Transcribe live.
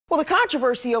Well, the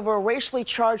controversy over a racially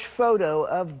charged photo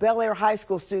of Bel Air High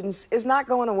School students is not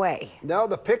going away. No,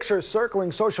 the picture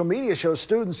circling social media shows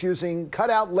students using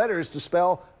cutout letters to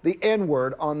spell the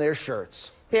N-word on their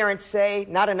shirts. Parents say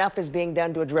not enough is being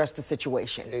done to address the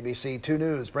situation. ABC 2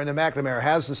 News' Brendan McNamara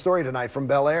has the story tonight from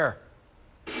Bel Air.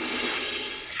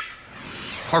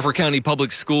 Harford County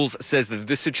Public Schools says that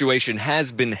this situation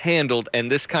has been handled and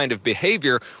this kind of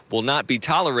behavior will not be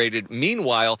tolerated.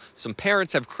 Meanwhile, some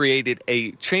parents have created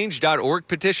a change.org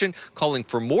petition calling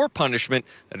for more punishment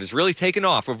that has really taken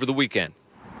off over the weekend.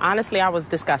 Honestly, I was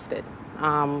disgusted,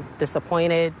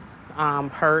 disappointed,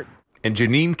 hurt. And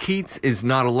Janine Keats is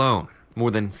not alone. More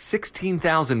than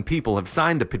 16,000 people have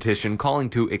signed the petition calling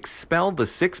to expel the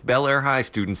 6 Bel Air High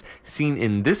students seen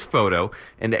in this photo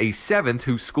and a 7th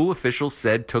who school officials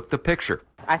said took the picture.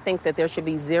 I think that there should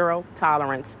be zero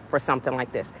tolerance for something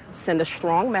like this. Send a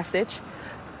strong message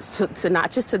to not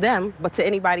just to them, but to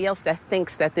anybody else that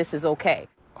thinks that this is okay.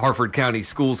 Harford County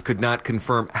Schools could not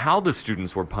confirm how the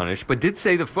students were punished, but did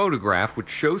say the photograph, which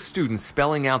shows students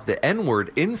spelling out the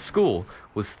N-word in school,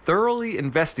 was thoroughly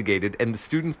investigated and the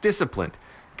students disciplined.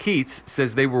 Keats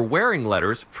says they were wearing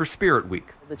letters for Spirit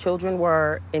Week. The children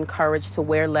were encouraged to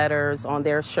wear letters on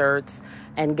their shirts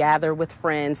and gather with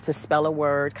friends to spell a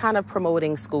word, kind of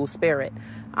promoting school spirit.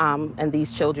 And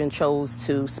these children chose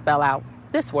to spell out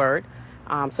this word.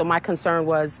 So my concern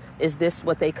was, is this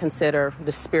what they consider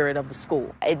the spirit of the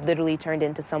school? It literally turned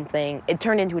into something, it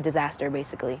turned into a disaster,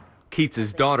 basically.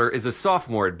 Keats's daughter is a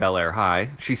sophomore at Bel Air High.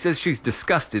 She says she's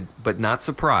disgusted, but not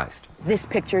surprised. This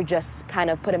picture just kind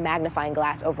of put a magnifying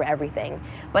glass over everything.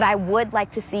 But I would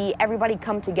like to see everybody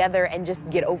come together and just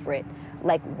get over it.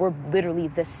 Like, we're literally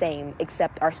the same,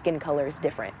 except our skin color is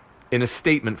different. In a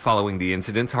statement following the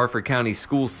incidents, Harford County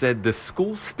Schools said the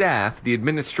school staff, the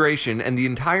administration, and the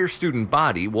entire student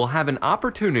body will have an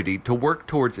opportunity to work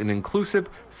towards an inclusive,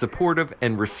 supportive,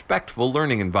 and respectful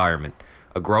learning environment.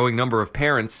 A growing number of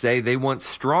parents say they want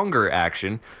stronger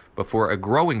action before a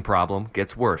growing problem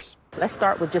gets worse. Let's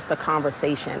start with just a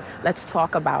conversation. Let's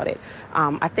talk about it.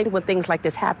 I think when things like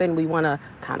this happen, we want to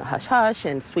kind of hush-hush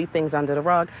and sweep things under the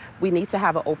rug. We need to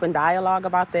have an open dialogue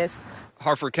about this.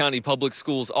 Harford County Public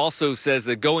Schools also says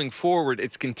that going forward,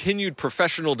 its continued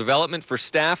professional development for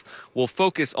staff will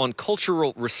focus on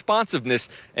cultural responsiveness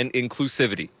and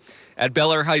inclusivity. At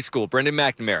Bel Air High School, Brendan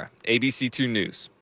McNamara, ABC 2 News.